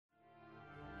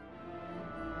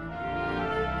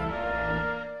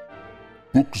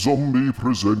Book Zombie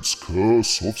presents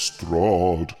Curse of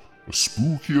Strahd, a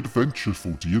spooky adventure for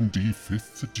D&D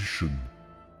 5th edition.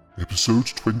 Episode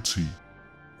 20,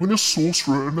 when a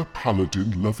sorcerer and a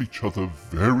paladin love each other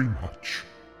very much.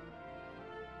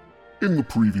 In the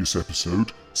previous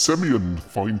episode, Semyon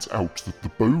finds out that the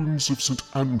bones of St.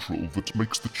 Andrel that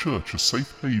makes the church a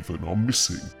safe haven are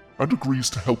missing, and agrees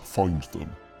to help find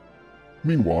them.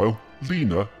 Meanwhile,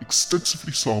 Lena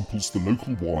extensively samples the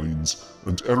local wines,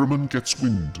 and Ehrman gets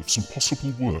wind of some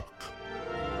possible work.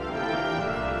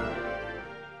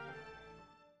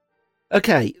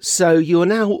 Okay, so you are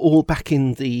now all back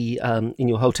in the in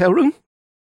your hotel room.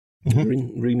 You're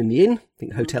in room in the inn. I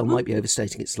think hotel might be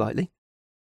overstating it slightly.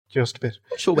 Just a bit.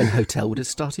 Not sure when hotel would have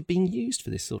started being used for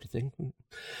this sort of thing.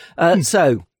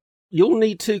 So you'll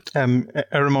need to.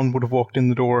 Ehrman would have walked in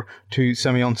the door to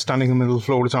Semyon, standing in the middle of the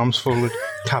floor, his arms folded,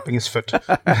 tapping his foot.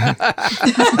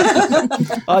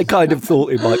 I kind of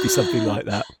thought it might be something like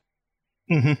that.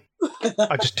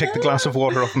 I just take the glass of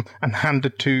water off him and hand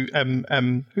it to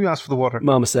who asked for the water?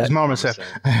 Marmoset. It's Marmoset.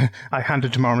 I hand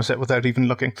it to Marmoset without even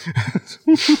looking.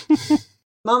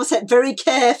 Marmoset very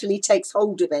carefully takes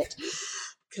hold of it,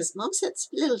 because Marmoset's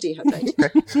a little dehydrated.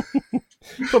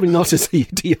 Probably not as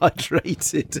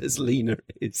dehydrated as Lena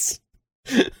is.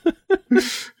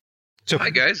 So, Hi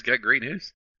guys, got great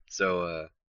news. So,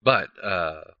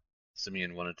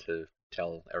 Simeon wanted to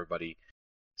tell everybody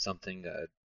something.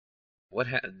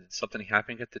 Something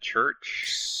happening at the church?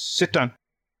 sit down.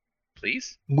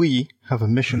 Please? We have a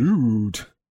mission.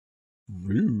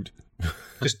 Rude.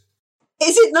 Just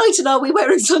Is it night and are we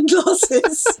wearing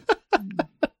sunglasses?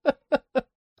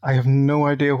 I have no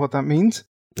idea what that means,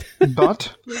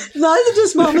 but Neither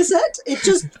does Marmoset. It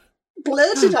just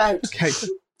blurted out. okay.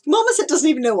 Marmoset doesn't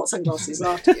even know what sunglasses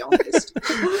are, to be honest.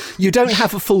 You don't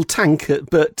have a full tank,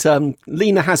 but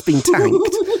Lena has been tanked.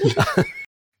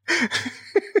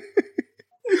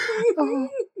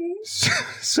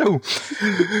 So,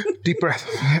 deep breath.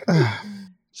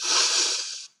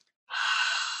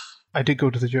 I did go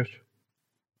to the church,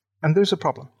 and there's a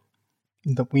problem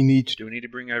that we need. Do we need to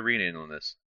bring Irene in on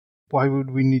this? Why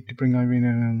would we need to bring Irene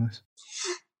in on this?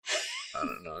 I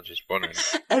don't know, just wondering.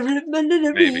 I remember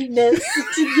the Maybe. arena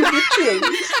sitting in the tree.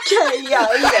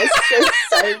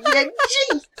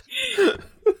 K-I-S-S-O-N-G.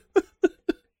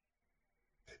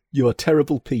 You are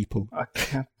terrible people. I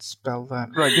can't spell that.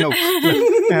 Right, no.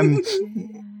 Look,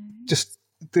 just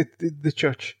the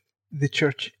church. The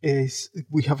church is...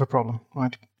 We have a problem,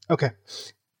 right? Okay.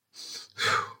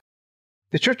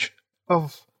 The church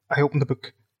of... I opened the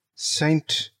book.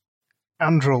 St.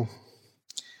 Andrel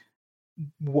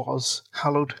was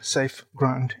hallowed safe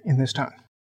ground in this town.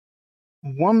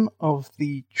 One of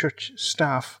the church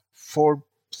staff, for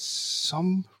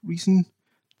some reason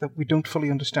that we don't fully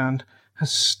understand,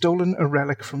 has stolen a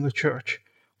relic from the church,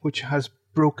 which has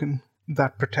broken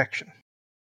that protection.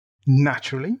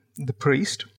 Naturally, the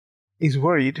priest is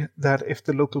worried that if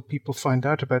the local people find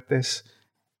out about this,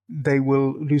 they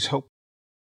will lose hope.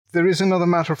 There is another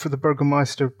matter for the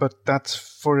Burgomeister, but that's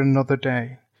for another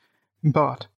day.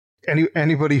 But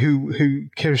anybody who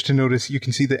cares to notice, you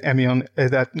can see that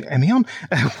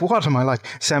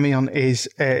Semyon is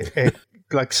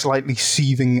like slightly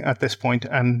seething at this point,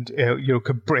 and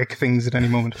could break things at any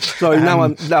moment. Sorry, now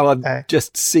I'm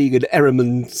just seeing an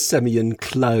Ehrman Semyon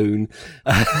clone.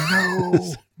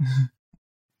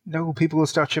 No, people will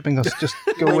start shipping us. Just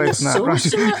go When away a from that. Right?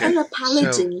 sorcerer and a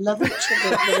paladin love each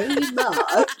other very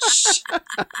much.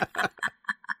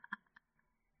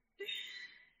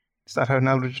 Is that how an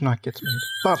Eldritch Knight gets made?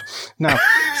 But now,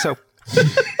 so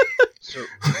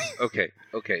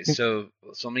Okay. So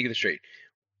let me get this straight.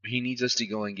 He needs us to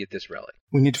go and get this relic.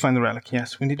 we need to find the relic.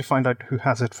 Yes, we need to find out who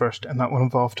has it first, and that will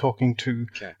involve talking to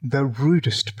Okay. the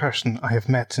rudest person I have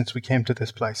met since we came to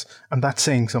this place, and that's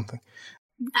saying something.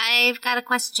 I've got a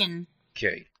question.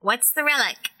 Okay, What's the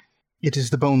relic? It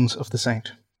is the bones of the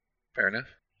saint. fair enough.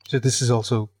 So this is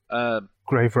also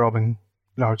grave robbing,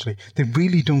 largely. They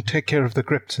really don't take care of the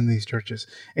crypts in these churches.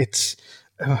 It's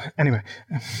anyway.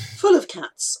 Full of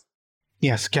cats.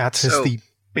 Yes, cats is So- the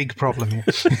big problem here.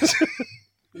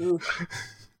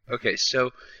 Okay,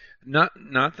 so not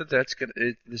that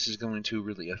this is going to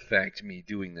really affect me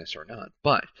doing this or not,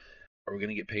 but are we going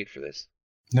to get paid for this?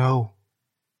 No,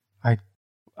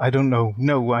 I don't know.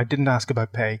 No, I didn't ask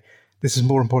about pay. This is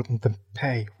more important than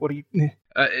pay. What are you?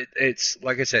 It's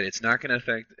like I said, it's not going to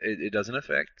affect. It doesn't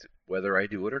affect whether I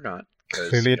do it or not. 'Cause,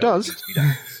 Clearly, it does. needs to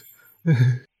be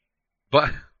done.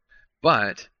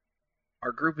 But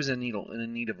our group is in need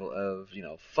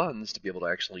of funds to be able to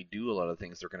actually do a lot of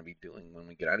things they're going to be doing when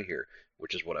we get out of here,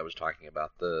 which is what I was talking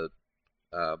about the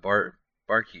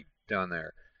barkeep down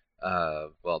there.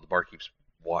 the barkeep's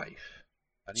wife.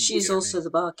 I didn't She's get her also name. the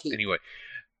barkeep. Anyway,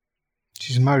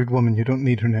 She's a married woman. You don't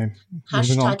need her name.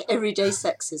 Moving on. Hashtag everyday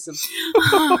sexism.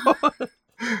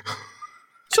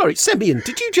 Sorry, Semyon,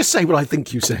 did you just say what I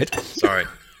think you said? sorry.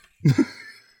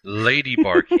 Lady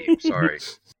barkeep, sorry.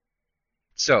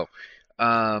 So,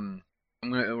 I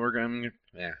am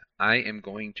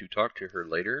going to talk to her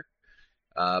later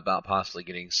about possibly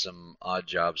getting some odd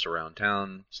jobs around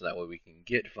town, so that way we can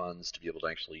get funds to be able to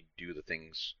actually do the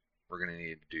things we're going to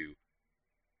need to do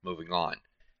moving on.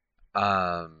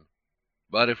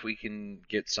 But if we can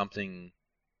get something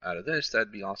out of this,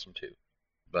 that'd be awesome too.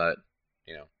 But,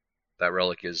 that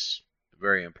relic is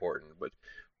very important. But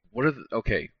what are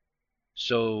okay,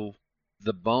 so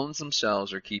the bones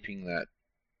themselves are keeping the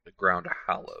ground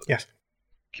hallowed. Yes.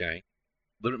 Okay.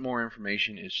 A little bit more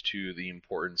information as to the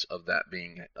importance of that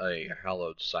being a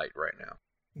hallowed site right now.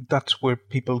 That's where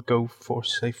people go for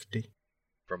safety.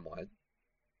 From what?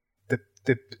 The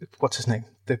what's his name?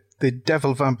 The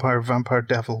devil vampire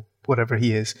devil, whatever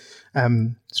he is.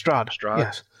 Strahd. Strahd?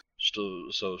 Yes.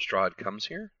 So Strahd comes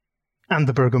here? And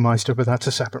the Burgermeister, but that's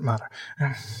a separate matter.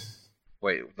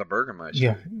 Wait, the Burgermeister?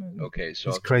 Yeah. Okay, so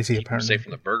He's crazy, keep him apparently. safe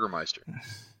from the Burgermeister.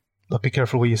 But be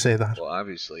careful when you say that. Well,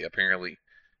 obviously, apparently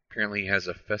he has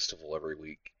a festival every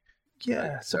week.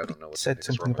 Yeah, I somebody don't know what the said heck's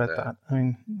something wrong with about that. I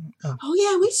mean, Oh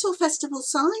yeah, we saw festival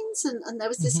signs, and there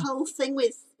was this whole thing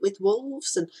with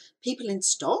wolves and people in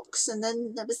stocks, and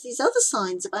then there was these other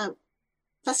signs about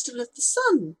Festival of the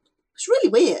Sun. It was really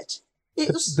weird.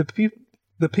 It was the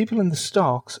people in the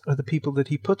stocks are the people that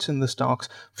he puts in the stocks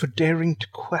for daring to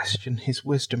question his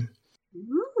wisdom.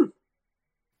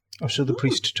 Or so the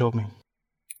priest told me.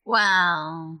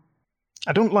 Wow.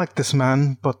 I don't like this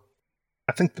man, but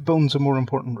I think the bones are more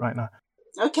important right now.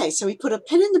 okay. So we put a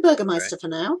pin in the Burgermeister for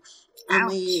now, and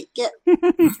we get.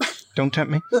 Don't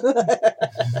tempt me. I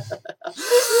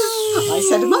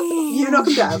set him up. You knock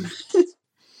him down.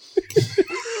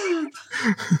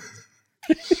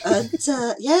 And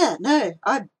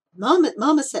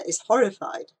Marmoset is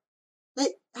horrified.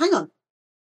 Hang on,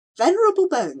 venerable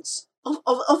bones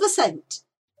of a saint.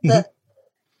 That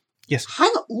Yes.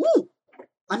 hang on. Ooh,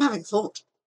 I'm having a thought.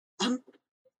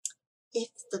 If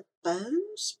the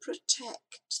bones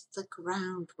protect the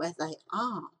ground where they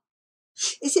are,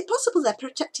 is it possible they're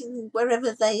protecting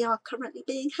wherever they are currently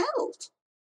being held?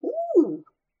 Ooh,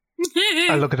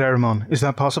 I look at Aramon. Is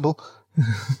that possible?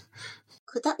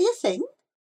 could that be a thing?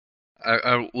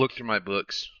 I look through my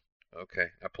books.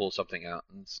 Okay, I pull something out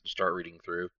and start reading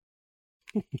through.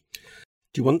 Do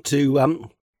you want to... What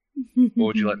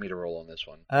would you like me to roll on this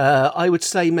one? I would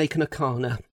say make an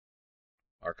arcana.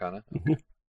 Arcana?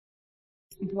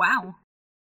 Wow.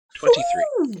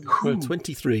 23. Well,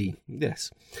 23,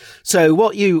 yes. So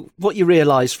what you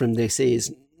realise from this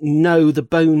is, no, the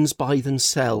bones by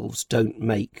themselves don't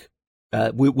make...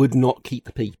 would not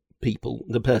keep the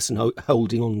person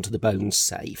holding on to the bones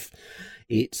safe.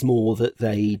 It's more that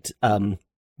they'd,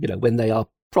 when they are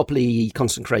properly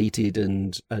consecrated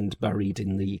and buried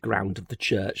in the ground of the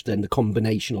church, then the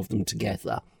combination of them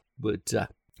together would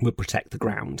protect the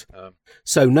ground.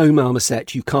 So no,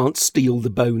 Marmoset, you can't steal the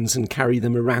bones and carry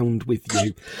them around with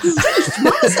you.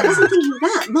 Marmoset wasn't thinking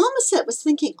that. Marmoset was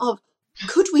thinking of,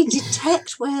 could we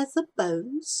detect where the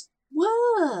bones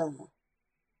were?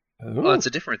 Well, that's a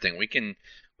different thing. We can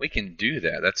do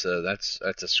that. That's a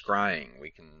scrying.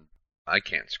 I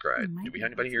can't scry. Do we have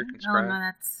anybody here who can scry? Oh, no,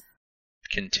 that's...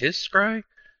 Can Tiz scry?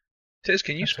 Tiz,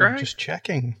 can you That's what I'm scry? just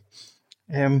checking.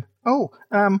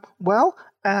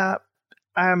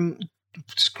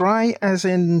 Scry as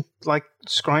in like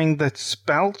scrying the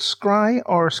spell scry,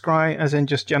 or scry as in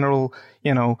just general,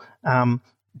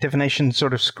 divination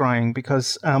sort of scrying?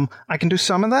 Because I can do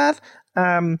some of that,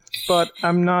 but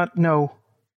I'm not. No,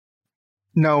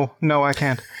 I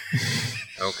can't.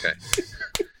 Okay.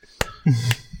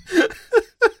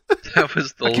 That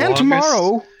was the I can longest.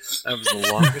 tomorrow. That was the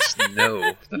longest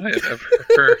no that I have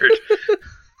ever heard.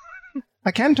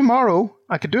 I can tomorrow.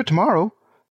 I could do it tomorrow.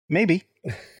 Maybe.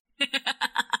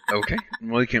 Okay,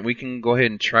 well, we can go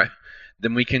ahead and try.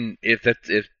 Then we can, if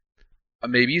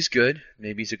maybe he's good,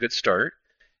 maybe he's a good start.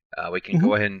 We can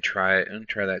go ahead and try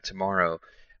that tomorrow.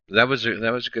 That was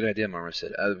a good idea, Mama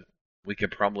said. We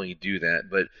could probably do that,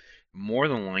 but more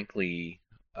than likely,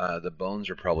 the bones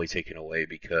are probably taken away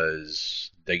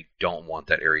because they don't want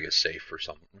that area safe for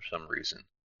some reason.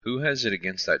 Who has it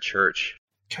against that church?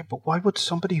 Okay, but why would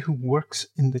somebody who works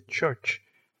in the church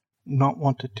not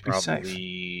want it to be safe?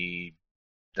 Probably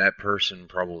that person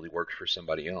probably worked for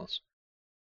somebody else.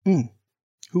 Who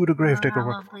would a gravedigger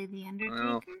work for? Probably the Undertaker.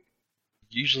 Well,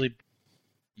 usually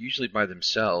by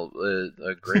themselves.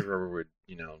 A grave robber would,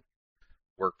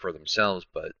 work for themselves,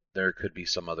 but there could be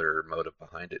some other motive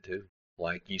behind it too.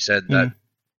 Like you said that.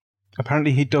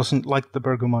 Apparently he doesn't like the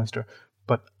Burgomeister,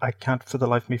 but I can't for the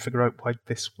life of me figure out why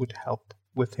this would help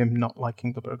with him not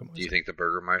liking the Burgomeister. Do you think the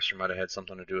Burgermeister might have had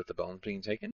something to do with the bones being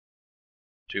taken?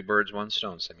 2 birds, 1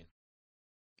 stone, Simeon.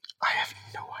 I have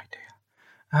no idea.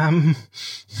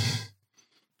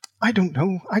 I don't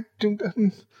know. I don't.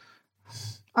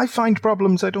 I find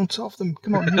problems. I don't solve them.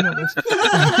 Come on, you know this.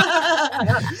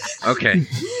 Okay.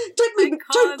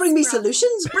 Don't bring me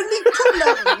solutions. Bring me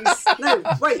problems. No,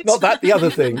 wait. Not that, the other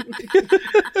thing.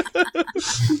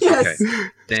 Yes. Okay.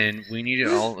 Then we need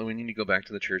to go back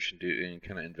to the church and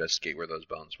kind of investigate where those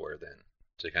bones were then,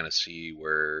 to kind of see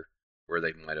where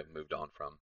they might have moved on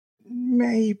from.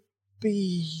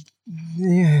 Maybe.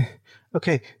 Yeah.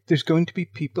 Okay, there's going to be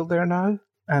people there now,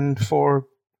 and for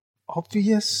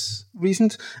obvious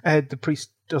reasons, the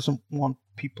priest doesn't want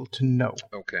people to know.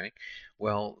 Okay.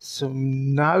 Well, so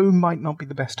now might not be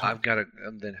the best time. I've got to.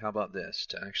 Then how about this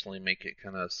to actually make it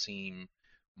kind of seem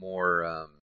more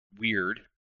weird?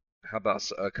 How about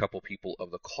a couple people of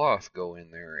the cloth go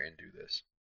in there and do this?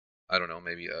 I don't know,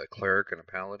 maybe a cleric and a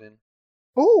paladin.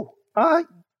 Oh,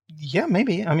 yeah,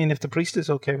 maybe. I mean, if the priest is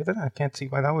okay with it, I can't see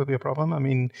why that would be a problem. I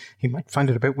mean, he might find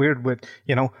it a bit weird with,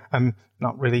 I'm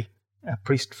not really a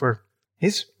priest for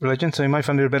his religion, so he might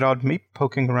find it a bit odd me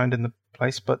poking around in the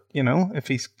place. But, if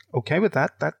he's okay with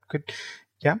that, that could,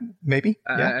 yeah, maybe.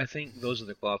 Yeah. I think those of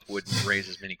the cloth wouldn't raise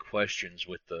as many questions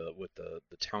with the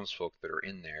townsfolk that are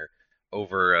in there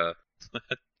over.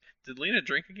 Did Lena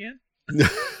drink again?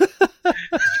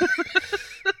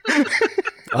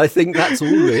 I think that's all,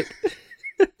 Rick.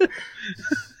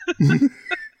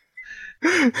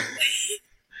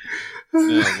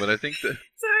 No, but I think that.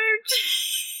 Sorry.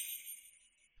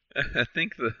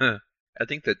 I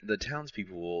think that the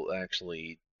townspeople will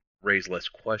actually raise less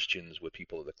questions with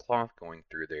people of the cloth going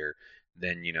through there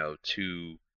than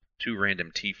two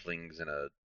random tieflings and a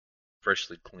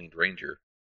freshly cleaned ranger.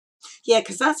 Yeah,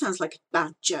 because that sounds like a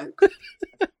bad joke.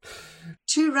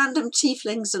 2 random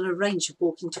tieflings and a ranger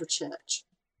walking to a church.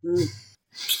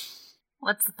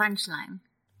 What's the punchline?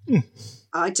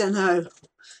 I don't know,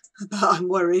 but I'm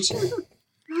worried.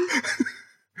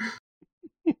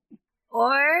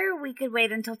 Or we could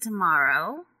wait until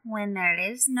tomorrow when there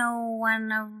is no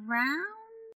one around.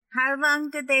 How long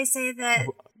did they say that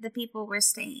the people were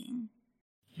staying?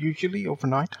 Usually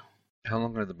overnight. How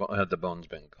long have the bones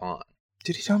been gone?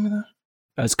 Did he tell me that?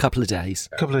 It was a couple of days.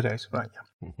 A couple of days, right,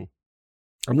 yeah. Mm-hmm.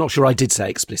 I'm not sure I did say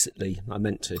explicitly. I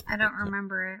meant to. I don't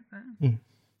remember it, but...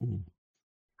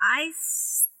 I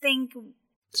think...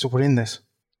 So we're in this?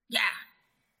 Yeah.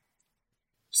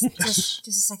 Just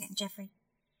a second, Jeffrey.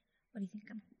 What do you think?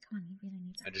 Come on, you really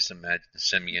need to... I just imagine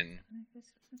Simeon.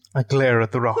 I glare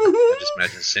at the rock. I just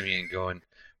imagine Simeon going,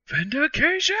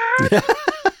 "Vindication!"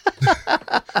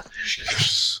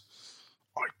 Yes,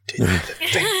 I did the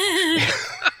thing.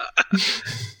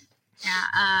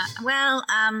 Yeah.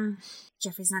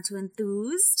 Jeffrey's not too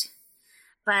enthused,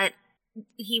 but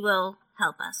he will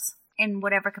help us in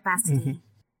whatever capacity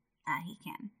he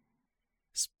can.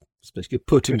 Especially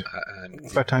put him.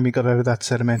 It's about time he got out of that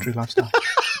sedimentary lifestyle.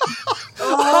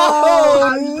 Oh,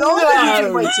 I've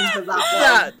been waiting for that one.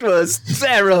 That was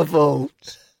terrible.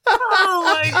 Oh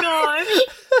my gosh.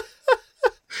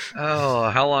 Oh,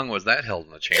 how long was that held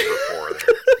in the chamber for?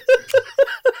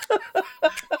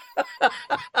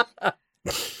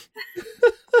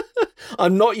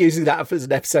 I'm not using that as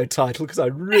an episode title because I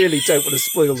really don't want to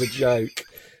spoil the joke.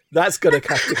 That's going to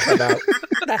have to come out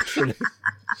naturally.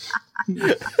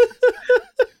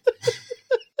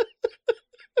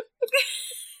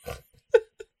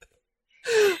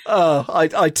 Oh,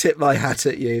 I tip my hat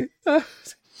at you.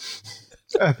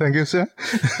 Thank you, sir.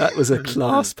 That was a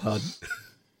class pun.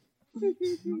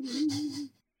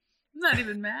 Not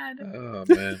even mad. Oh,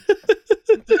 man.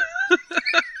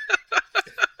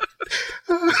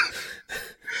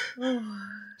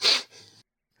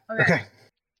 Okay.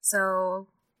 So...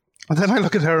 And then I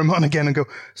look at Aramon again and go,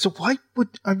 so why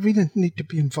would Irina need to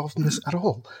be involved in this at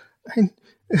all? Well,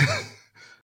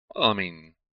 I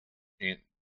mean,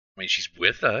 she's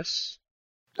with us.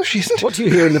 No, she isn't. What you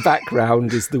hear in the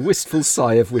background is the wistful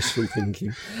sigh of wishful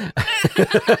thinking.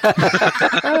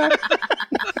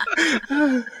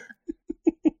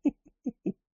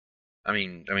 I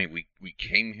mean, we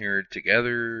came here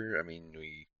together. I mean,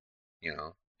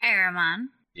 Aramon.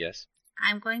 Yes.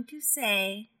 I'm going to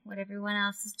say what everyone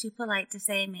else is too polite to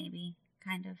say, maybe.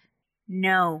 Kind of.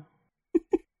 No.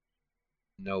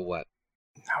 No what?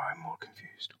 Now I'm more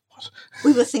confused. What?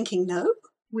 We were thinking no.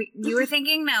 You were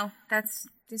thinking no. That's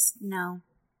just no.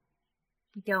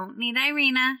 We don't need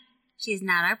Irina. She's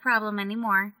not our problem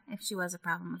anymore. If she was a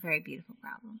problem, a very beautiful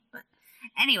problem. But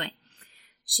anyway,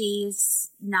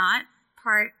 she's not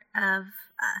part of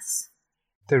us.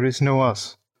 There is no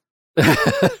us.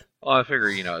 Well, I figure,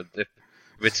 if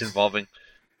it's involving...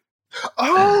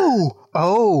 Oh!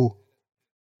 I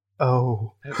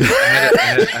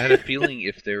had a feeling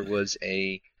if there was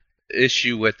a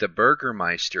issue with the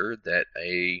Burgermeister that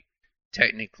a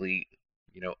technically,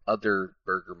 other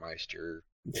Burgermeister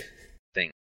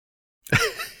thing.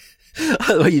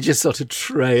 Well, you just sort of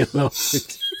trail off.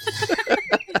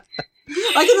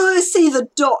 I can always see the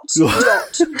dot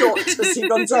as he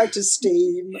runs out of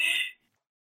steam.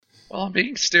 Well, I'm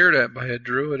being stared at by a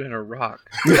druid and a rock.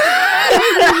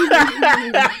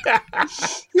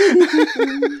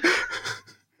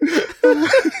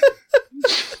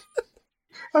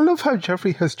 I love how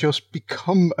Jeffrey has just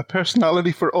become a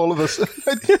personality for all of us.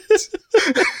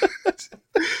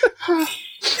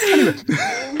 Anyway.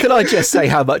 Can I just say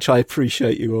how much I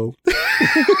appreciate you all?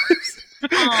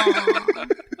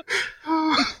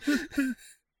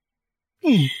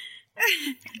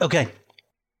 Okay.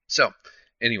 So,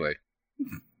 anyway.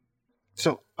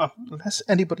 So, unless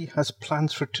anybody has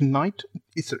plans for tonight,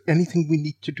 is there anything we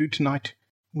need to do tonight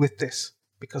with this?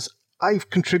 Because I've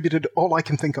contributed all I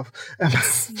can think of.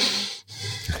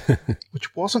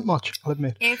 Which wasn't much, I'll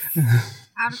admit. If,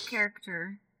 out of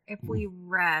character, if we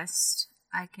rest,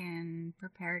 I can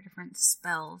prepare different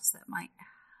spells that might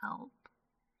help.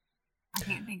 I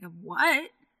can't think of what,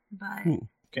 but...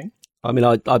 Okay. I mean,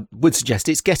 I would suggest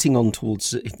it's getting on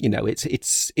towards,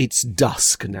 it's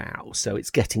dusk now, so it's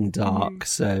getting dark.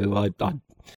 So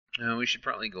we should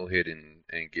probably go ahead and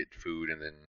get food and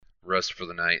then rest for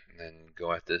the night and then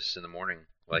go at this in the morning.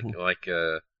 Like you were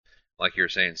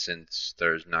saying, since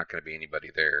there's not going to be anybody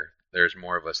there, there's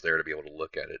more of us there to be able to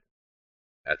look at it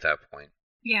at that point.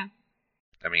 Yeah.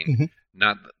 I mean,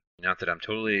 not that I'm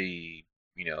totally,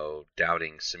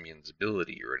 doubting Simeon's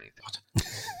ability or anything.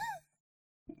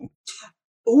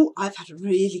 Oh, I've had a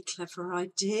really clever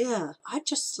idea. I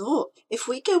just thought if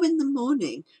we go in the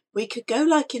morning, we could go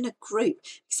like in a group,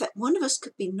 except one of us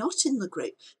could be not in the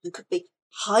group and could be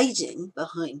hiding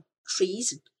behind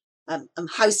trees and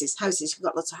houses. We've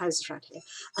got lots of houses around here.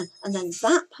 And then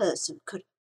that person could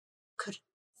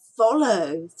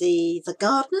follow the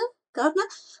gardener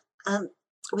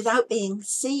without being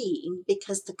seen,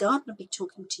 because the gardener would be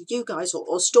talking to you guys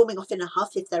or storming off in a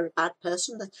huff if they're a bad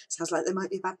person. That sounds like they might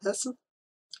be a bad person.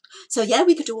 So yeah,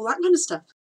 we could do all that kind of stuff.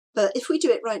 But if we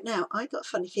do it right now, I got a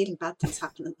funny feeling bad things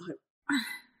happen at night.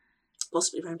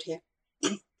 Possibly around here.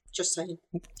 Just saying.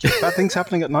 Bad things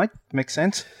happening at night makes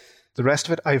sense. The rest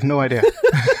of it, I have no idea.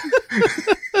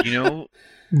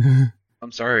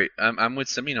 I'm sorry. I'm with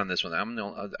Simeon on this one.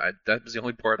 That was the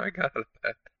only part I got of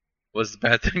that. Was the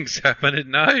bad things happen at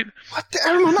night? What?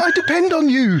 Aaron, I depend on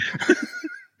you.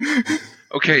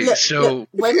 Okay, look,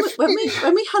 when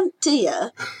we hunt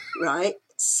deer, right?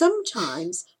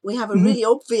 Sometimes we have a really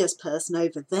obvious person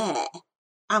over there,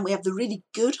 and we have the really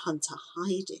good hunter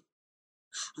hiding.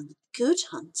 And the good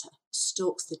hunter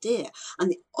stalks the deer,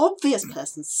 and the obvious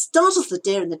person startles the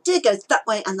deer, and the deer goes that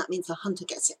way, and that means the hunter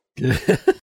gets it.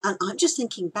 And I'm just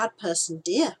thinking bad person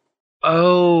deer.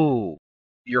 Oh,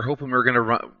 you're hoping we're going to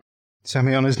run...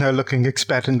 Simeon is now looking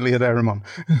expectantly at Aramon.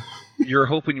 You're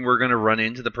hoping we're going to run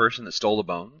into the person that stole the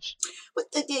bones?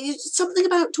 Something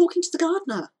about talking to the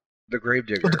gardener. The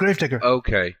gravedigger. Oh, the gravedigger.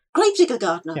 Okay. Gravedigger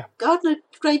gardener. Yeah. Gardener,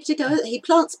 gravedigger, he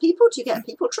plants people. Do you get a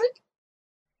people tree?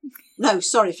 No,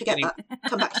 sorry, forget that.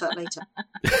 Come back to that later.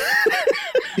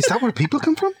 Is that where people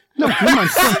come from? No, never mind.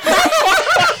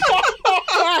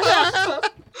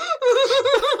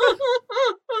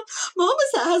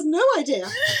 Marmoset has no idea.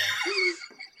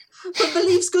 But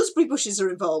believes gooseberry bushes are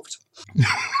involved.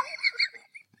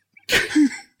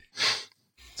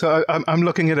 So I'm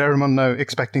looking at Aramon now,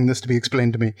 expecting this to be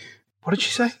explained to me. What did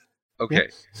she say? Okay,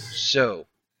 so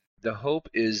the hope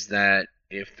is that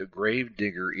if the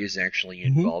gravedigger is actually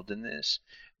involved in this,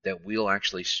 that we'll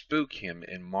actually spook him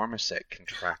and Marmoset can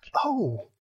track him. Oh.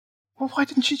 Well, why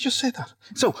didn't she just say that?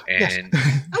 So, yes. I did.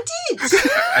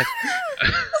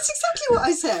 That's exactly what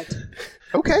I said.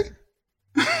 Okay.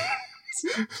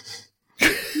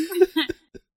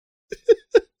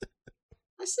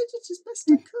 I said it as best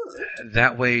I could.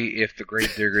 That way, if the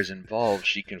gravedigger is involved,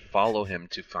 she can follow him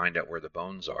to find out where the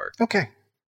bones are. Okay.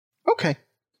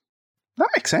 That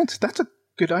makes sense. That's a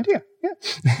good idea. Yeah.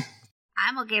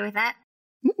 I'm okay with that.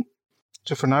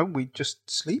 So for now, we just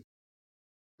sleep?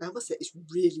 Marmoset is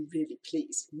really, really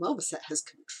pleased. Marmoset has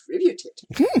contributed.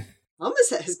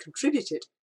 Marmoset has contributed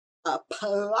a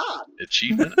plan.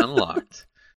 Achievement unlocked.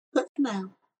 But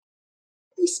now,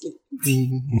 we sleep.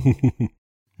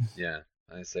 Yeah,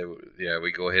 I say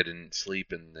we go ahead and sleep,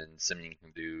 and then Simeon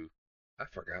can do. I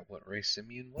forgot what race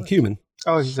Simeon was. Human.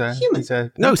 Oh, he's a Human. he's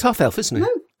a No, it's half elf, isn't it? No.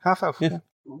 half elf. Yeah. Yeah.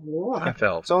 Oh, Half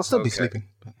elf. So I'll still be Okay. sleeping.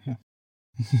 But, yeah.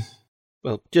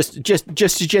 Well, just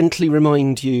to gently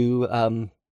remind you,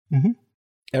 Mhm.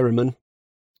 Ehrman,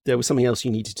 there was something else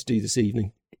you needed to do this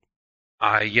evening.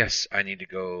 Yes, I need to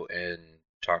go and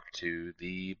talk to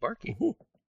the barkeep. Mhm.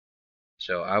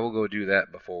 So I will go do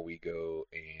that before we go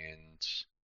and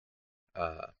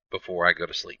before I go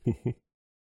to sleep.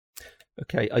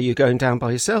 Okay, are you going down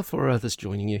by yourself or are others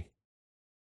joining you?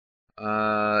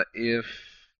 If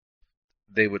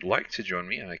they would like to join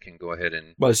me, I can go ahead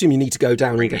and. Well, I assume you need to go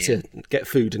down and Bring get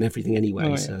food and everything anyway. Oh,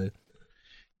 yeah. So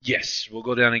Yes, we'll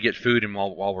go down and get food, and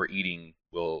while we're eating,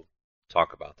 we'll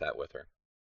talk about that with her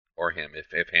or him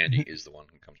if Handy is the one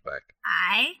who comes back.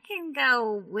 I can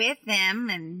go with them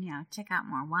and check out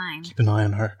more wine. Keep an eye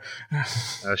on her.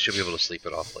 She'll be able to sleep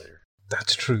it off later.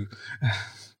 That's true.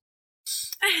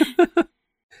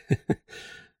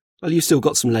 well, you've still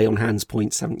got some lay on hands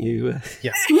points, haven't you?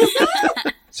 Yeah.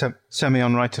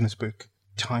 Semyon writes in his book,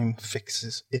 "Time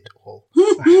fixes it all."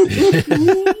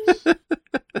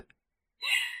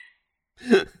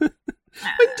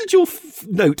 When did your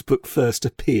notebook first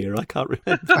appear? I can't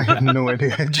remember. I have no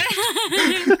idea.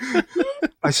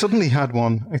 I suddenly had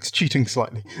one. It's cheating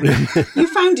slightly. you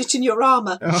found it in your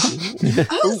armour.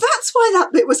 Oh, that's why that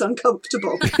bit was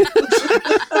uncomfortable.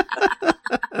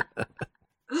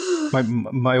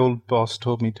 My old boss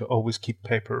told me to always keep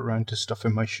paper around to stuff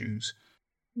in my shoes.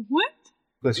 What?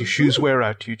 As your shoes wear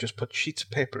out, you just put sheets of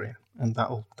paper in, and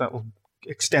that'll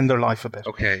extend their life a bit.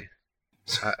 Okay.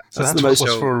 So That's that's the what most- it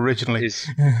was for originally.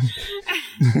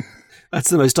 That's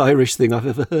the most Irish thing I've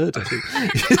ever heard, I think.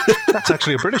 That's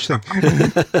actually a British thing.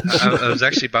 I was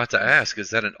actually about to ask: Is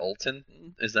that Alton?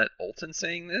 Is that Alton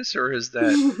saying this, or is that?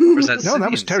 Or is that No, that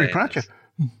was Simeon Terry saying Pratchett.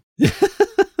 this?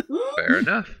 Fair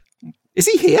enough. Is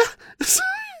he here?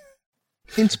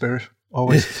 In spirit,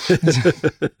 always.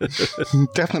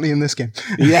 Definitely in this game.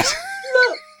 Yes.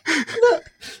 Look,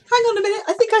 hang on a minute.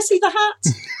 I think I see the hat.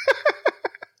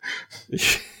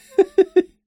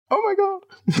 Oh my god.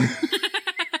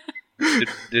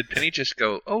 Did Penny just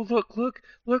go? Oh, look!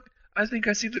 I think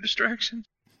I see the distraction.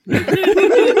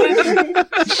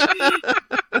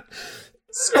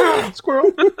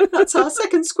 Squirrel. That's our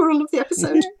second squirrel of the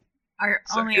episode.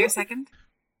 Only our second?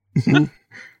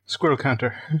 Squirrel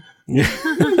counter.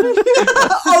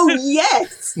 Oh,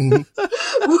 yes!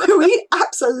 We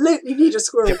absolutely need a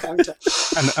squirrel counter.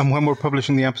 And when we're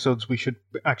publishing the episodes, we should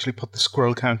actually put the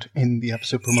squirrel count in the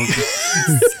episode promotion.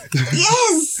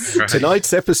 Yes! Right.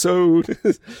 Tonight's episode.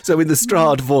 So in the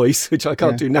Strahd voice, which I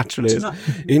can't do naturally. is,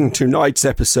 in tonight's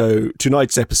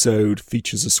episode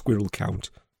features a squirrel count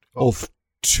of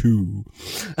 2.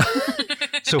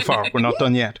 So far, we're not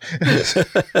done yet.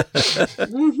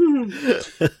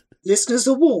 Mhm. Listeners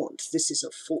are warned, this is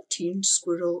a 14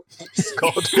 squirrel episode.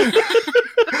 God.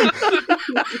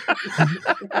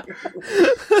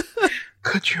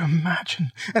 Could you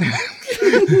imagine?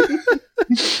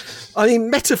 I mean,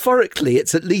 metaphorically,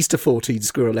 it's at least a 14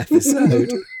 squirrel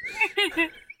episode.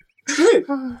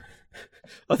 True.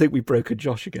 I think we broke a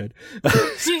Josh again.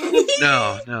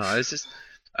 No, it's just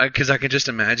because I can just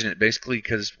imagine it basically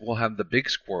because we'll have the big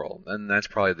squirrel, and that's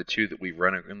probably the two that we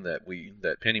run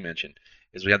that Penny mentioned.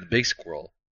 Is we have the big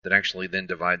squirrel that actually then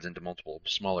divides into multiple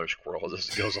smaller squirrels as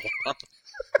it goes along.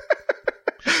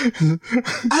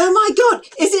 Oh my god,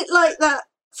 is it like that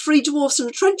 3 dwarfs in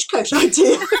a trench coat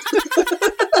idea?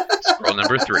 Squirrel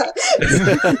number 3.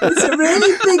 It's a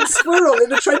really big squirrel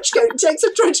in a trench coat. It takes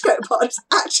a trench coat apart. It's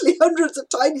actually hundreds of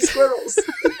tiny squirrels.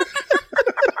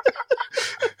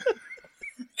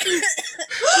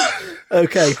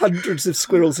 Okay, hundreds of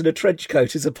squirrels in a trench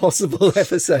coat is a possible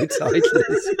episode title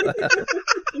as well.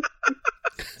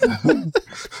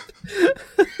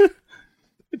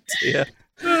 Dear.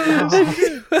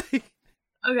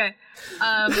 Okay.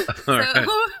 All So right.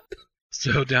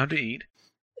 So down to eat,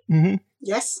 Mm-hmm.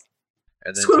 Yes.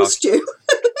 and then Squirrel talk. stew.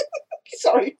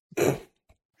 Sorry. That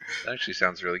actually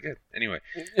sounds really good. Anyway,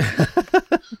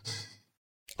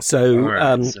 So, all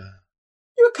right. So,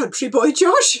 You're a country boy,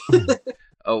 Josh.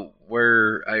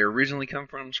 where I originally come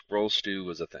from, squirrel stew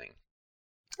was a thing.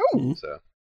 Oh. So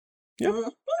yeah,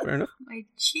 fair enough. my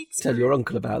cheeks. Tell your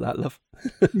uncle about that, love.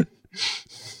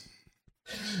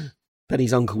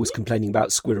 Penny's uncle was complaining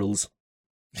about squirrels.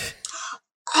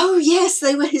 Oh yes,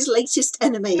 they were his latest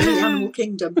enemy in the animal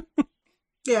kingdom.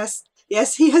 Yes,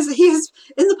 he has.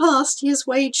 In the past, he has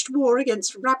waged war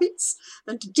against rabbits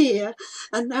and deer,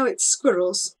 and now it's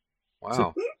squirrels.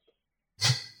 wow.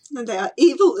 And they are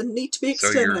evil and need to be So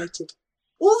you're- exterminated.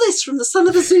 All this from the son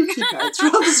of a zookeeper. It's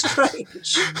rather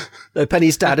strange. Though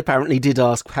Penny's dad apparently did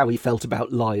ask how he felt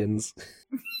about lions.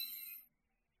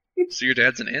 So your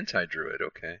dad's an anti-druid,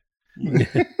 okay.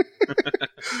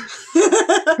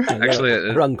 Actually,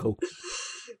 her uncle.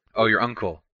 Oh, your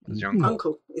uncle. Is your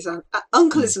uncle?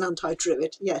 Uncle is an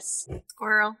anti-druid, yes.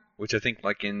 Squirrel. Which I think,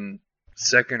 like, in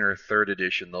 2nd or 3rd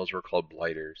edition, those were called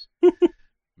blighters.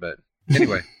 But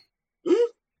anyway.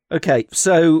 Okay,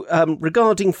 so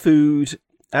regarding food,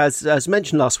 as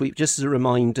mentioned last week, just as a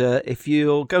reminder, if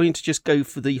you're going to just go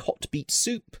for the hot beet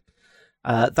soup,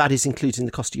 that is included in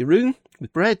the cost of your room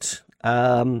with bread.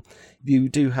 You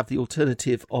do have the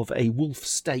alternative of a wolf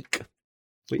steak,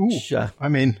 which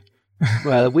I'm in.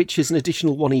 which is an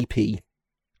additional 1 EP.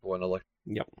 One elect.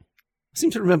 Yep. I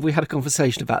seem to remember we had a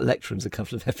conversation about electrons a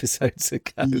couple of episodes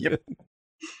ago.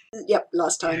 Yep,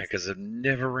 last time. Yeah, because I've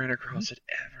never ran across it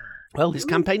ever. Well, this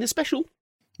campaign is special.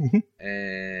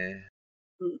 And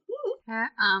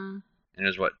Mm-hmm. it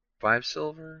was what, 5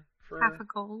 silver for Half a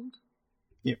gold.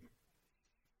 Yep.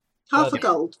 Half a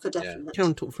gold for definite. Can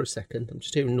I talk for a second? I'm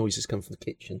just hearing noises come from the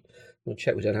kitchen. I'll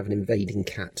check we don't have an invading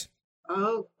cat.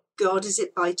 Oh God, is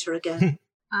it Biter again?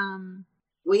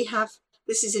 We have.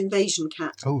 This is Invasion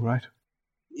Cat. Oh, right.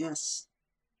 Yes.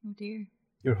 Oh dear.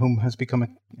 Your home has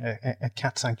become a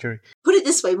cat sanctuary. Put it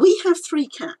this way: we have 3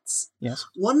 cats. Yes.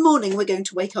 One morning we're going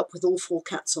to wake up with all 4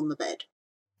 cats on the bed.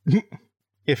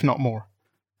 If not more.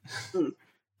 I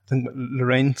think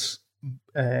Lorraine's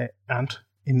aunt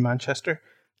in Manchester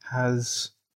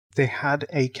they had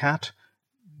a cat.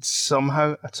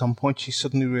 Somehow, at some point, she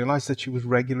suddenly realised that she was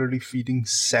regularly feeding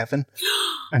 7,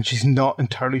 and she's not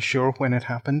entirely sure when it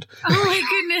happened. Oh my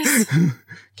goodness!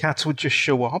 Cats would just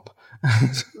show up.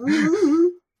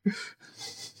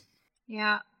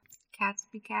 Yeah, cats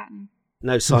be catting.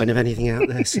 No sign of anything out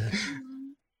there, so.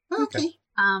 Okay.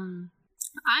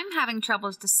 I'm having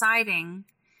troubles deciding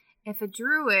if a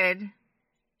druid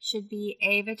should be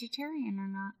a vegetarian or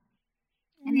not.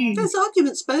 There's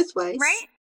arguments both ways, Right?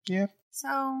 Yeah.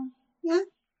 So, Yeah.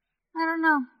 I don't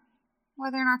know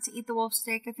whether or not to eat the wolf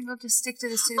steak. I think I'll just stick to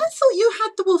the soup. I thought you had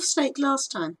the wolf steak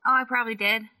last time. Oh, I probably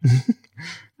did.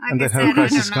 And then have a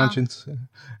crisis conscience.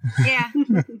 Yeah.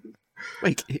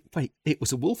 Wait, it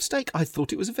was a wolf steak? I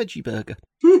thought it was a veggie burger.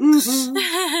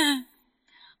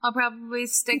 I'll probably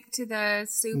stick to the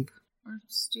soup or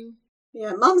stew.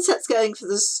 Yeah, Mumset's going for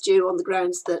the stew on the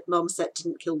grounds that Mumset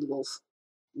didn't kill the wolf.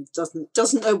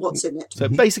 Doesn't know what's in it. So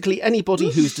basically,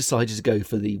 anybody who's decided to go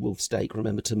for the wolf steak,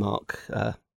 remember to mark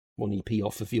 1 EP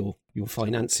off of your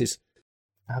finances.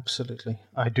 Absolutely.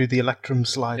 I do the electrum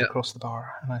slide across the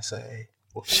bar, and I say,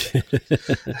 wolf steak.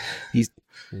 He's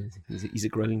a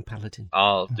growing paladin.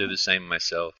 I'll do the same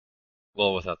myself.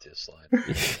 Well, without this slide.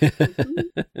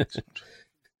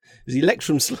 Is the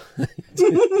electrum slide?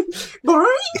 It's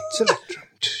electrum.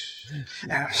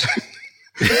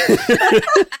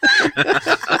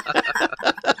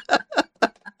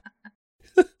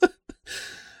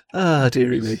 Ah,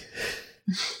 dearie me.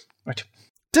 Right.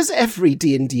 Does every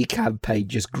D&D campaign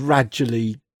just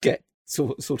gradually get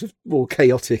sort of more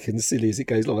chaotic and silly as it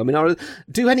goes along? I mean,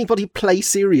 do anybody play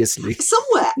seriously?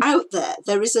 Somewhere out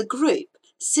there is a group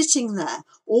sitting there,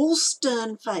 all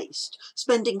stern-faced,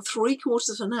 spending 3/4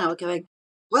 of an hour going,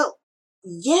 well,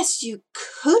 yes, you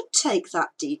could take that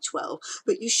D12,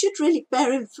 but you should really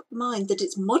bear in mind that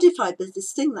it's modified by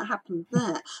this thing that happened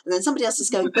there. And then somebody else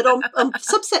is going, but on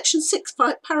subsection 6,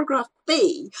 paragraph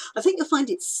B, I think you'll find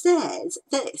it says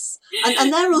this.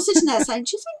 And they're all sitting there saying,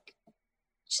 do you think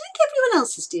everyone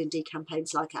else's D&D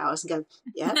campaign's like ours? And go,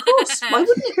 yeah, of course. Why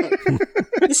wouldn't it be?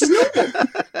 This is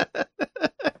normal.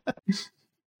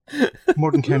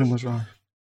 Morton Cannon was right.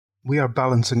 We are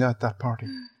balancing out that party.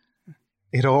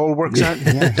 It all works out in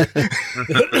the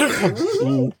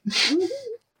end.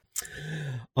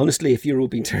 Honestly, if you're all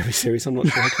being terribly serious, I'm not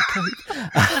sure I could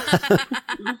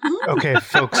cope. Okay,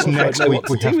 folks, next week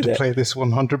we have to play this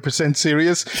 100%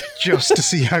 serious just to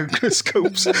see how Chris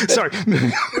copes. Sorry.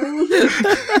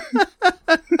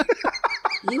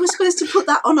 You were supposed to put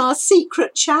that on our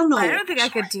secret channel. I don't think I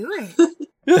could do it.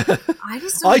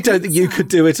 I don't think you could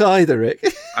do it either, Rick.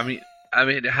 I mean, how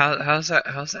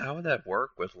would that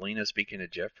work with Lena speaking to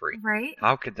Jeffrey? Right?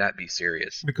 How could that be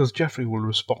serious? Because Jeffrey will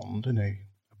respond in a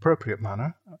appropriate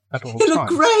manner at all in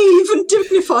times. a grave and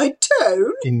dignified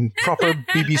tone. In proper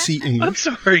BBC I'm English.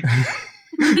 sorry.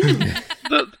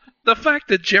 the fact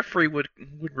that Jeffrey would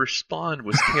respond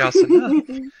was chaos enough.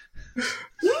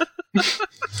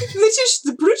 This is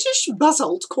the British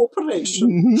Basalt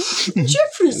Corporation.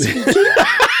 Jeffrey speaking.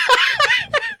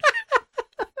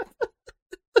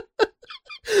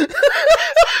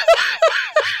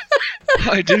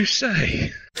 I do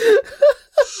say.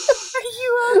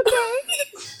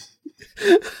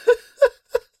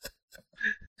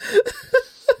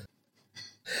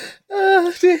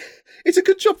 Dear. It's a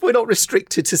good job we're not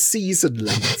restricted to season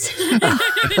lengths.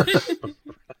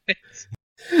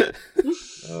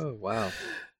 Oh, wow.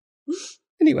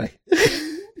 Anyway.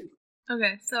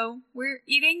 Okay, so we're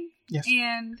eating, Yes.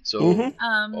 and So, Mhm.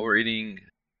 while we're eating,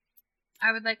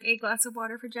 I would like a glass of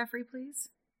water for Jeffrey, please.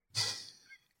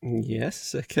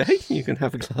 Yes, okay. You can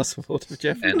have a glass of water,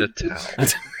 Jeffrey. and a towel.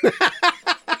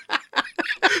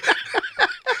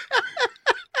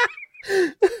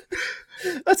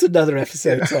 That's another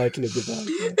episode title of the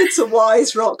bar. It's a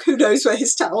wise rock. Who knows where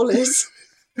his towel is?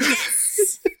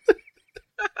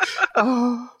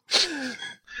 Oh.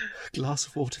 Glass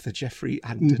of water for Jeffrey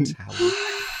and a towel.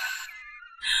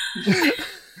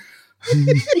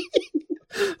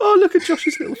 Oh, look at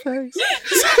Josh's little face.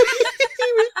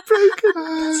 He was broken.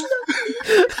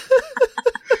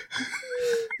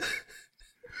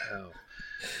 Oh.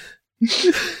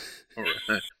 All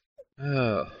right.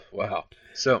 Oh, wow.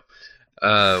 So,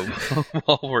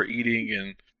 while we're eating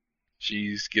and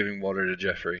she's giving water to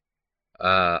Jeffrey,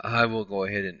 I will go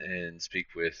ahead and speak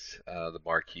with the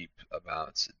barkeep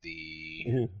about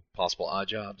the possible odd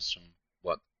jobs and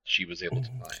what she was able to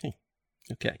find.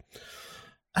 Okay.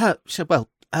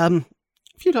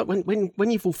 If you'd like,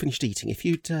 when you've all finished eating, if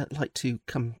you'd like to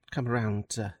come around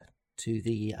to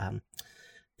the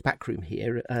back room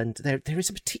here, and there is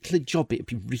a particular job it'd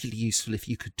be really useful if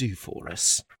you could do for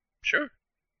us. Sure.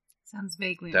 Sounds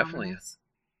vaguely Definitely. ominous.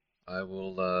 I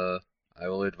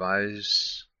will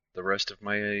advise the rest of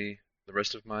my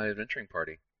adventuring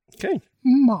party. Okay.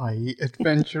 My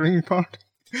adventuring party.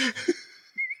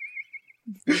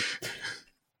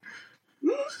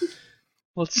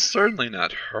 Well, it's certainly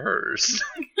not hers.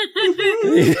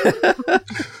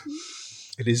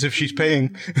 It is if she's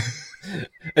paying.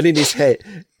 And in his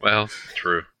head, Well,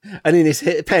 true. head,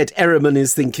 Ehrman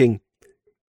is thinking,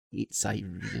 it's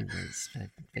Irina's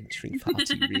adventuring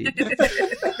party, really.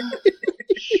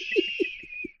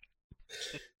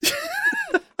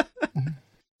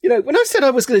 You know, when I said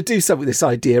I was going to do something with this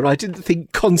idea, I didn't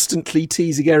think constantly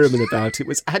teasing Ehrman about it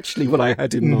was actually what I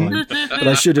had in mind, but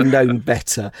I should have known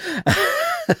better.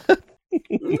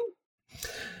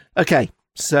 Okay,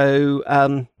 so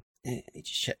let me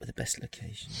just check with the best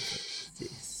location.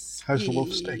 This How's the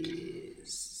wolf steak?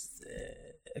 is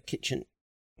the kitchen.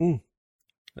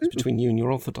 That's between you and your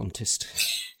orthodontist.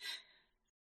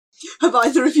 Have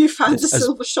either of you found the As-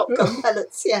 silver shotgun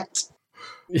pellets yet?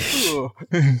 Oh.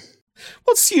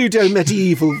 What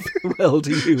pseudo-medieval world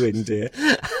are you in, dear?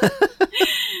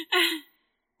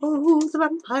 Oh, the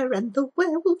vampire and the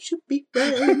werewolf should be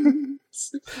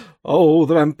friends. Oh,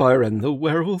 the vampire and the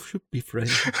werewolf should be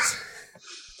friends.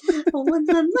 Oh, one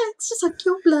man likes to suck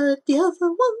your blood, the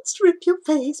other wants to rip your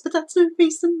face, but that's no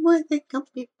reason why they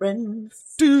can't be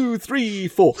friends. 2, 3,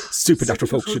 4. Supernatural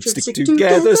folk should stick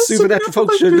together. Supernatural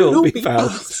folk should all be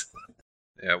found.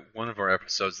 Yeah, one of our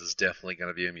episodes is definitely going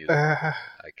to be a musical.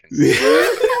 I can.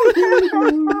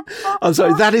 I'm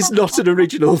sorry, that is not an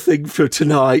original thing for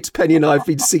tonight. Penny and I have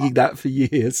been singing that for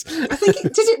years. I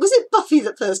think was it Buffy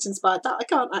that first inspired that? I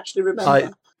can't actually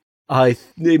remember.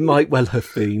 It might well have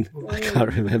been. I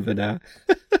can't remember now.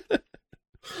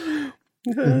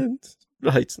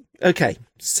 Right. Okay.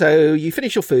 So you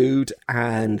finish your food,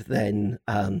 and then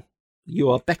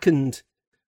you are beckoned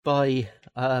by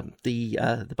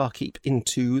the barkeep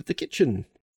into the kitchen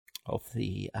of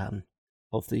the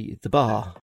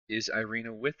bar. Is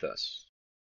Irina with us?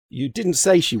 You didn't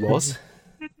say she was.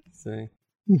 So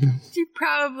She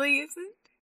probably isn't.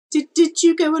 Did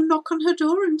you go and knock on her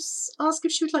door and ask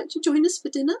if she would like to join us for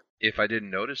dinner? If I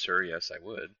didn't notice her, yes, I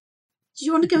would. Do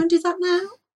you want to go and do that now?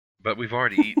 But we've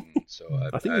already eaten, so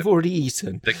I think you've already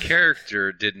eaten. The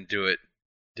character didn't do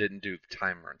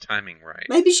timing right.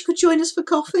 Maybe she could join us for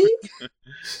coffee?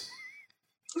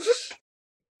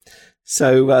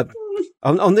 So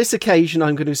on this occasion,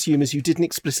 I'm going to assume, as you didn't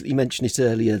explicitly mention it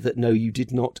earlier, that no, you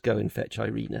did not go and fetch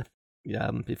Irina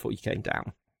before you came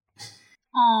down.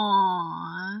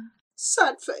 Aww.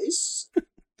 Sad face.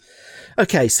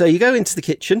 Okay, so you go into the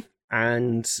kitchen,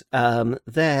 and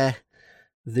there,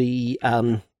 the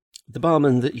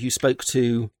barman that you spoke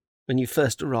to when you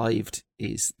first arrived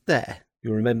is there.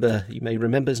 You may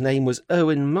remember his name was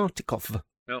Owen Martikov.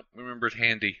 No, remembered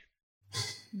handy.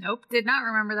 Nope, did not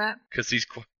remember that. Because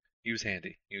he was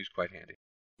handy. He was quite handy.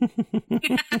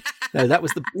 No, that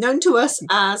was Known to us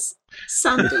as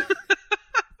Sandy.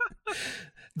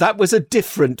 that was a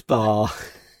different bar.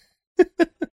 That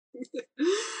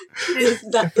Every is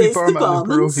the barman in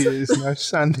barman's. Barovia is now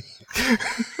Sandy.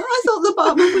 I thought the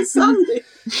barman was Sandy.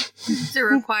 It's a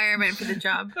requirement for the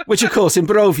job. Which, of course, in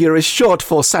Barovia is short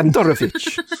for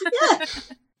Sandorovich. Yeah.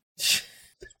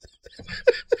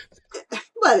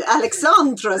 Well,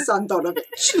 Alexandra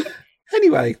Sandorovich.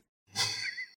 Anyway.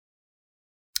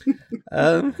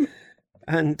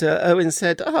 And Owen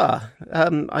said, I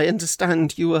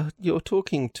understand you're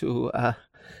talking to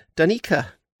Danica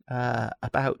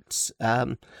about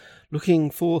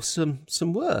looking for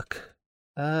some work.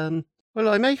 Well,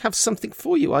 I may have something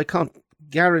for you. I can't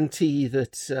guarantee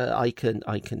that I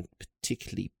can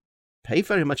particularly pay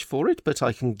very much for it, but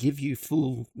I can give you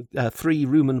full free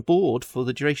room and board for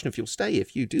the duration of your stay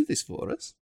if you do this for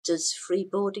us. Does free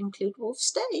board include wolf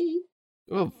stay?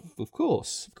 Oh, of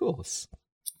course.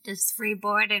 Does free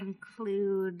board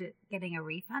include getting a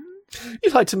refund?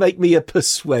 You'd like to make me a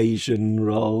persuasion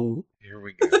roll. Here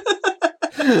we go.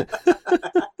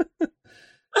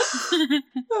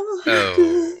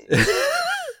 Oh.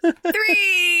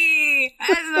 3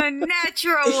 as a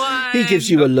natural one. He gives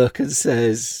you a look and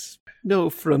says, "No,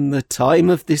 from the time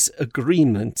of this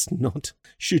agreement, not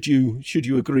should you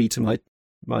agree to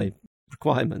my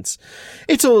requirements.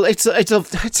 It's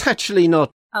actually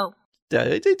not. Oh,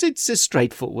 it's a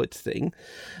straightforward thing.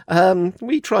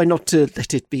 We try not to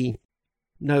let it be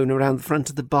known around the front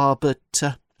of the bar, but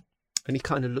and he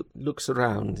kind of looks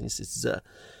around and says,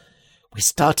 we're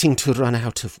starting to run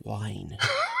out of wine."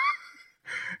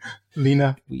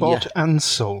 Lena bought and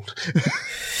sold.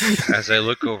 As I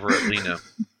look over at Lena.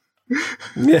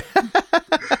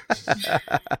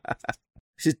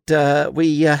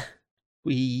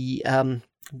 We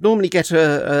normally get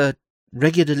a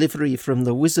regular delivery from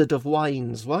the Wizard of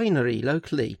Wines winery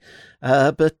locally,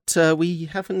 but we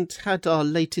haven't had our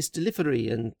latest delivery,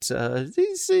 and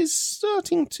this is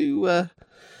starting to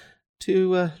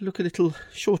look a little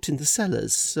short in the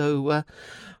cellars. So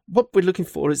what we're looking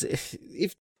for is if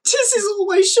This is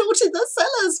always short in the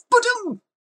cellars. Ba-dum!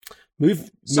 moving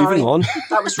on.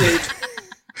 That was rude.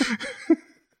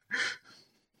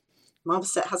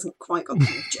 Marmoset hasn't quite got the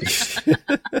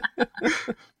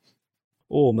joke.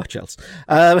 Or much else.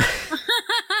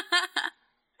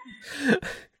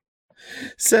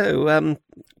 So,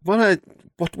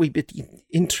 what we'd be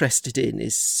interested in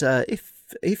is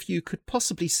if you could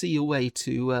possibly see a way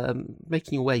to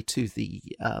making your way to the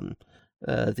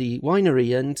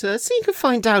winery and see if you can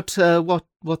find out what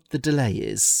the delay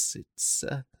is.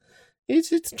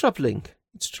 It's troubling.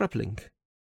 It's troubling.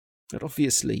 But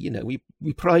obviously,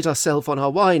 we pride ourselves on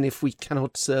our wine. If we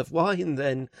cannot serve wine,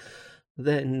 then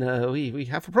we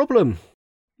have a problem.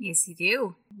 yes, you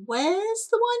do. Where's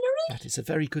the winery? That is a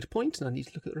very good point, and I need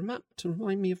to look at the map to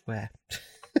remind me of where.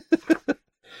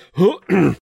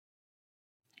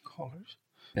 Callers.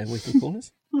 Bear with me,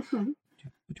 corners.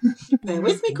 Bear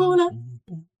with me, caller.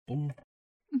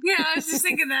 Yeah, I was just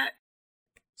thinking that.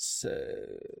 So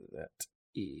that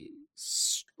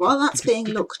is. While that's being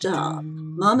looked up,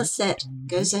 Marmoset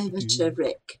goes over to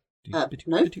Rick, no,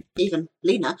 even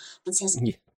Lena, and says,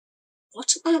 Yeah.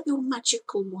 "What about your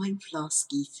magical wine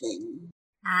flasky thing?"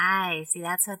 I see,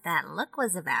 that's what that look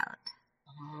was about.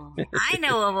 Oh. I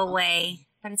know of a way,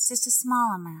 but it's just a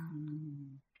small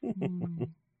amount.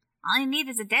 All you need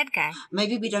is a dead guy.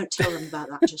 Maybe we don't tell them about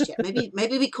that just yet.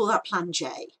 Maybe we call that Plan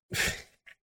J.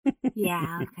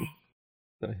 Yeah, okay.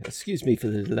 Sorry, excuse me for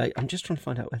the delay. I'm just trying to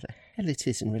find out where the hell it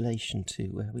is in relation to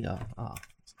where we are.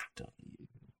 W.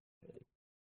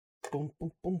 Boom,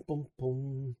 boom, boom, boom,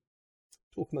 boom.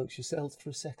 Talk amongst yourselves for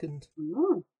a second.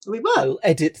 Mm, we were. I'll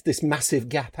edit this massive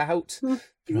gap out for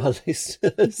our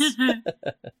listeners.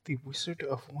 The Wizard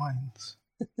of Wines.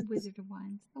 Wizard of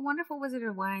Wines. The wonderful Wizard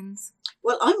of Wines.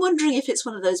 Well, I'm wondering if it's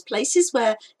one of those places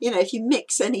where, if you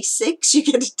mix any six, you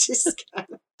get a discount.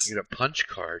 You get a punch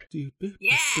card.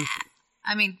 Yeah!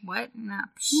 I mean, what? No.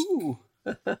 Ooh.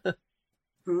 Buys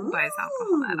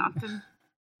alcohol that often.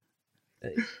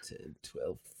 8, 10,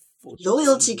 12, 14.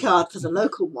 Loyalty card for the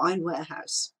local wine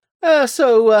warehouse.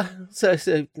 So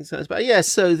the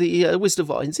Wizard of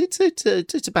Wines,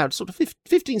 it's about sort of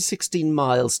 15, 16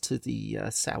 miles to the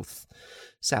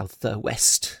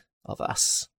southwest of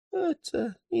us. But,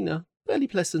 fairly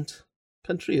pleasant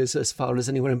country as far as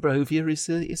anywhere in Barovia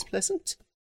is pleasant.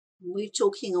 We're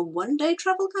talking a one-day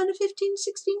travel kind of 15,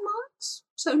 16 miles?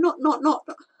 So not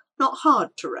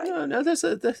hard terrain. No, there's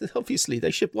obviously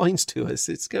they ship wines to us.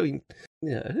 It's going,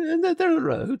 and there are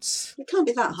roads. It can't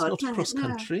be that It's hard, not can across it? No,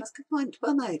 country. that's a good point.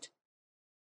 Well made.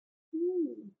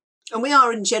 And we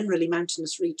are in generally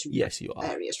mountainous region. Yes, you are.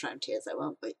 Areas around here, though,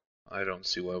 aren't we? I don't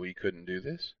see why we couldn't do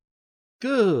this.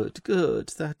 Good.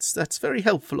 That's very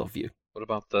helpful of you. What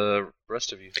about the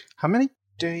rest of you? How many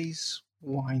days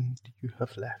wine do you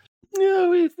have left? Yeah,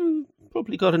 we've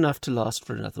probably got enough to last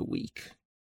for another week.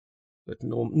 at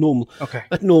normal Okay.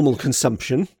 at normal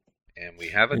consumption. And we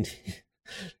have it.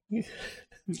 He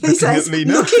Looking says, at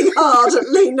Lena. looking hard at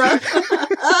Lena.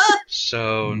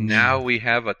 So now we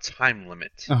have a time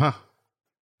limit. Uh-huh.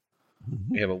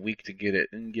 We have a week to get it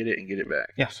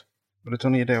back. Yes. But it's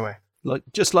only a day away.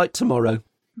 Just like tomorrow.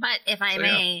 But if I So,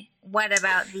 may, what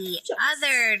about the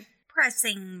other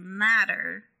pressing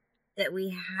matter that we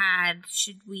had?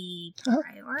 Should we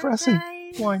prioritize? Pressing.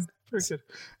 Wine. Very good.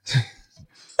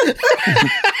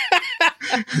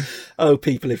 Oh,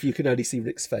 people, if you can only see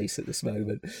Rick's face at this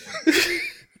moment.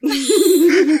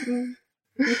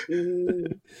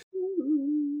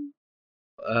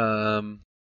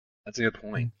 That's a good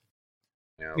point.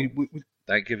 You know,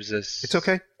 that gives us. It's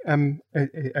okay.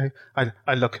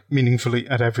 I look meaningfully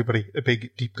at everybody, a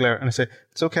big, deep glare, and I say,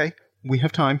 it's okay. We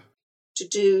have time. To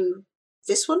do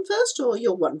this one first or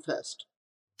your one first?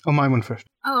 Oh, my one first.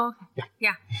 Oh, okay.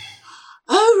 Yeah.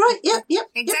 Oh, right. Yep.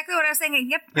 Exactly what I was thinking.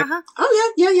 Yep. Yep. Uh-huh.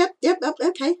 Oh, yep.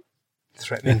 Okay.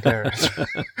 Threatening glare.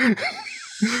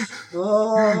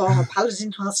 Oh,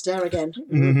 Paladin half stare again.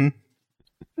 Mm-hmm.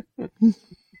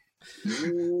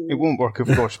 It won't work, of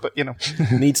course, but you know.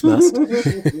 Needs must.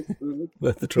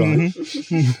 Worth the try.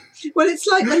 Mm-hmm. Well, it's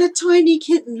like when a tiny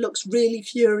kitten looks really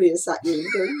furious at you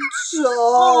and goes,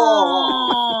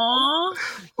 oh.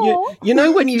 You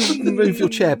know when you move your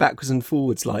chair backwards and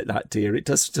forwards like that, dear, it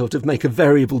does sort of make a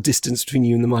variable distance between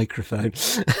you and the microphone.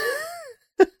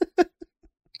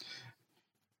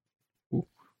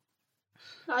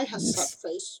 I have sad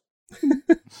face.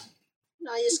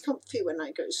 I is comfy when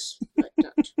I goes like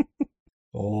that.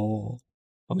 Oh,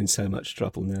 I'm in so much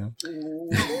trouble now.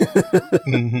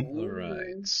 Mm-hmm. All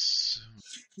right.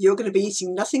 You're going to be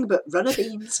eating nothing but runner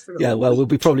beans for a Yeah, well, week.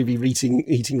 we'll probably be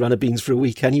eating runner beans for a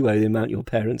week anyway, the amount your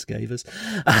parents gave us.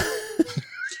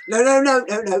 No.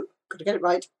 Got to get it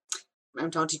right.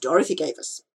 Mount Auntie Dorothy gave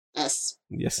us. Yes.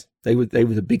 Yes, they were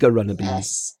the bigger runner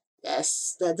beans.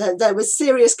 Yes. There was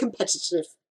serious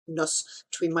competitiveness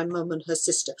between my mum and her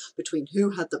sister, between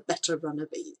who had the better runner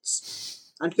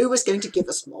beans and who was going to give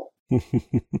us more.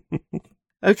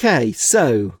 Okay,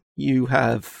 so you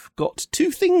have got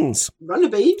two things Runner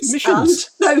beans Missions.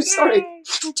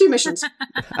 two missions.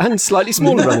 and slightly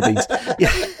smaller runner beans.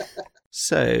 Yeah.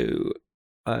 So,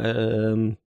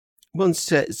 one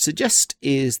suggest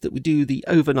is that we do the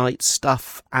overnight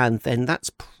stuff, and then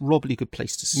that's probably a good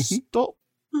place to stop.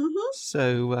 Mm-hmm.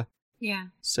 So, Yeah.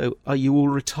 so are you all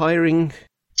retiring,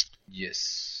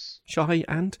 Yes. Shy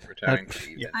and? Retiring for the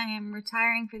evening. I am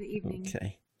retiring for the evening.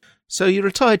 Okay. So you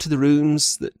retire to the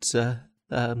rooms that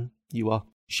you are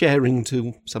sharing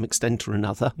to some extent or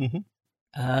another. Mhm.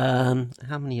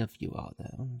 How many of you are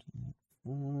there?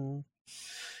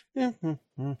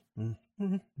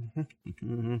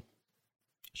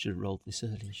 Should have rolled this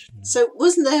earlier, shouldn't I? So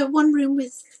wasn't there one room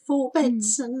with 4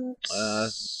 beds and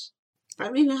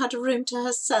Irina had a room to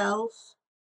herself,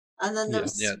 and then there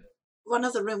was Yeah. one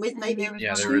other room with maybe there was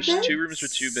Yeah, one there room was beds? 2 rooms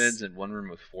with 2 beds and 1 room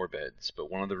with 4 beds, but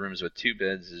one of the rooms with 2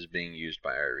 beds is being used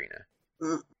by Irina.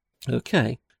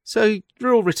 Okay. So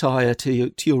you all retire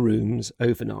to your rooms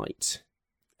overnight.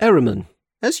 Ehrman,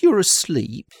 as you're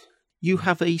asleep, you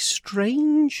have a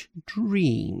strange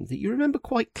dream that you remember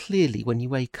quite clearly when you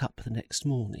wake up the next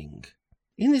morning.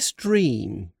 In this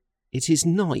dream, it is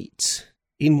night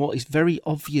in what is very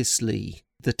obviously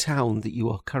the town that you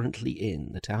are currently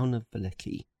in, the town of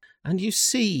Valeki. And you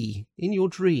see in your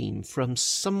dream from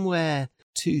somewhere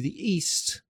to the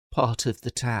east part of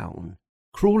the town,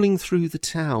 crawling through the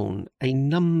town, a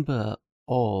number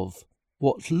of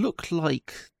what look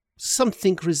like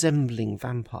something resembling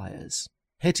vampires,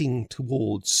 heading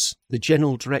towards the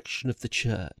general direction of the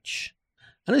church.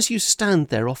 And as you stand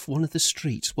there off one of the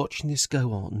streets watching this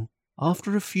go on,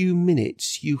 after a few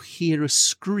minutes you hear a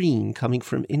scream coming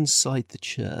from inside the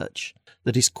church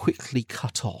that is quickly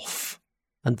cut off.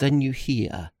 And then you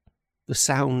hear the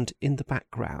sound in the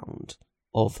background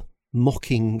of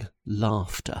mocking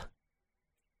laughter.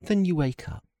 Then you wake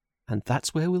up, and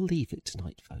that's where we'll leave it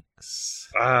tonight, folks.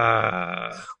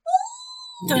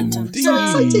 Dun, dun, Indeed. So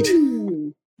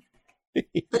exciting!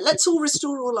 But let's all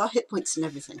restore all our hit points and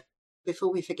everything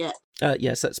before we forget.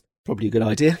 Yes, that's probably a good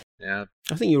idea. Yeah.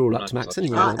 I think you're all up Not to max much.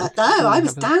 anyway. No, aren't you? I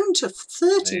was Have a- down to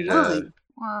 39.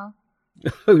 Well,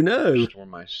 Oh no! Restore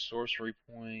my sorcery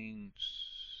points.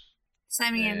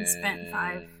 Simeon spent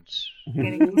 5 and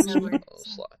getting these over, spell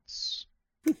slots.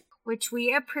 which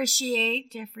we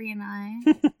appreciate, Jeffrey and I.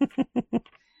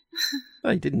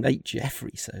 I didn't make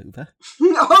Jeffrey sober.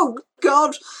 Oh,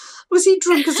 God! Was he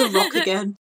drunk as a rock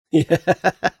again? Yeah.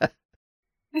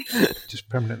 Just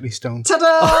permanently stoned.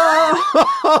 Ta-da!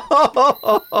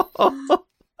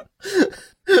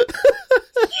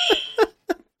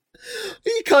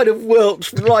 kind of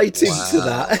wilt right into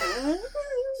that.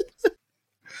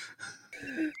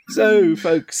 So,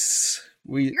 folks,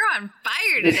 You're on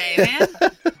fire today, man.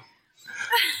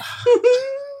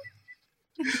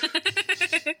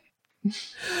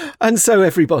 And so,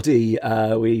 everybody,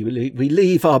 we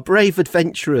leave our brave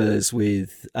adventurers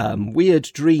with weird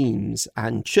dreams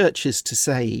and churches to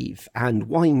save and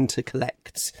wine to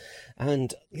collect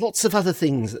and lots of other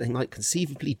things that they might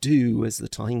conceivably do as the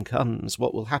time comes.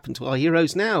 What will happen to our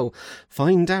heroes now?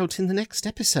 Find out in the next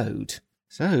episode.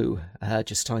 So,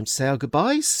 just time to say our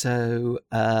goodbyes. So,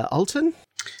 Alton?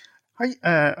 Hi,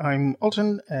 I'm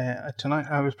Alton. Tonight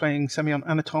I was playing Semyon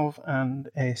Anatov and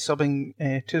subbing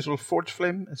Tisril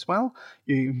Forgeflame as well.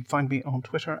 You can find me on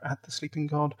Twitter at The Sleeping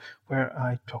God, where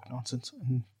I talk nonsense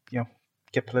and,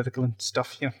 get political and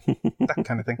stuff, that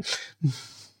kind of thing.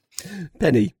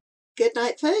 Penny? Good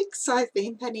night, folks. I've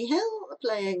been Penny Hill,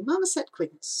 playing Marmoset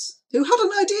Quince, who had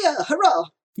an idea. Hurrah!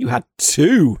 You had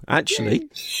 2, actually,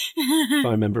 if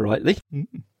I remember rightly.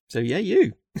 So, yeah,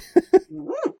 you.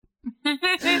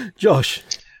 Josh?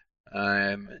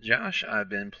 I'm Josh. I've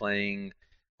been playing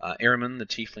Araman, the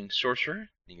Tiefling Sorcerer.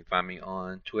 You can find me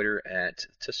on Twitter at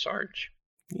Tassarge.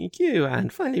 Thank you.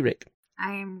 And finally, Rick.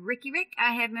 I am Ricky Rick.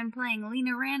 I have been playing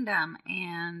Lena Random,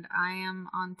 and I am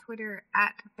on Twitter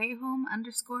at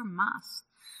Bayholm_Moss.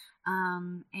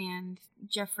 And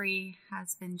Jeffrey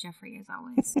has been Jeffrey, as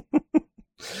always.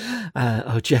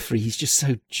 Jeffrey, he's just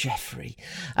so Jeffrey.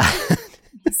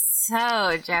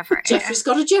 So, Jeffrey. Jeffrey's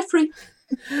got a Jeffrey.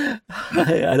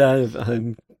 And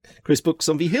I'm Chris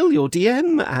Bookzombie Hill, your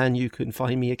DM, and you can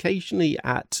find me occasionally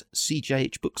at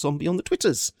CJH Bookzombie on the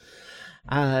Twitters.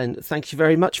 And thank you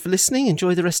very much for listening.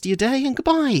 Enjoy the rest of your day, and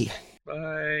goodbye.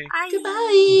 Bye. Bye.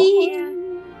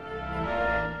 Goodbye.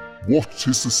 What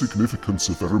is the significance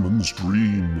of Eraman's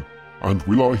dream? And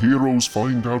will our heroes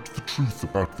find out the truth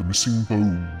about the missing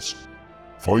bones?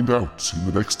 Find out in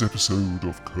the next episode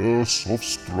of Curse of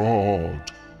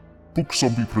Strahd.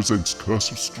 Bookzombie presents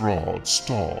Curse of Strahd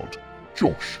starred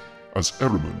Josh as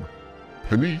Eraman,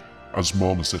 Penny as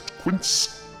Marmoset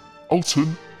Quince,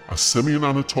 Alton as Semyon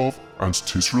Anatov and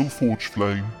Tisril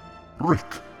Forgeflame,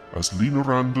 Rick as Lena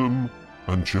Random,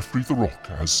 and Jeffrey the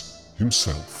Rock as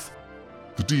himself.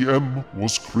 The DM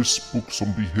was Chris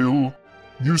Bookzombie Hill.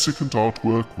 Music and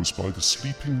artwork was by The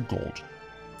Sleeping God.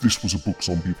 This was a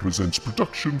Bookzombie Presents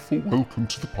production for Welcome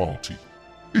to the Party.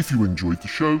 If you enjoyed the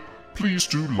show, please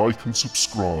do like and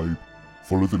subscribe.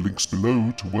 Follow the links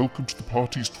below to Welcome to the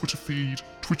Party's Twitter feed,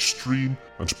 Twitch stream,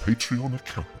 and Patreon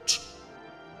account.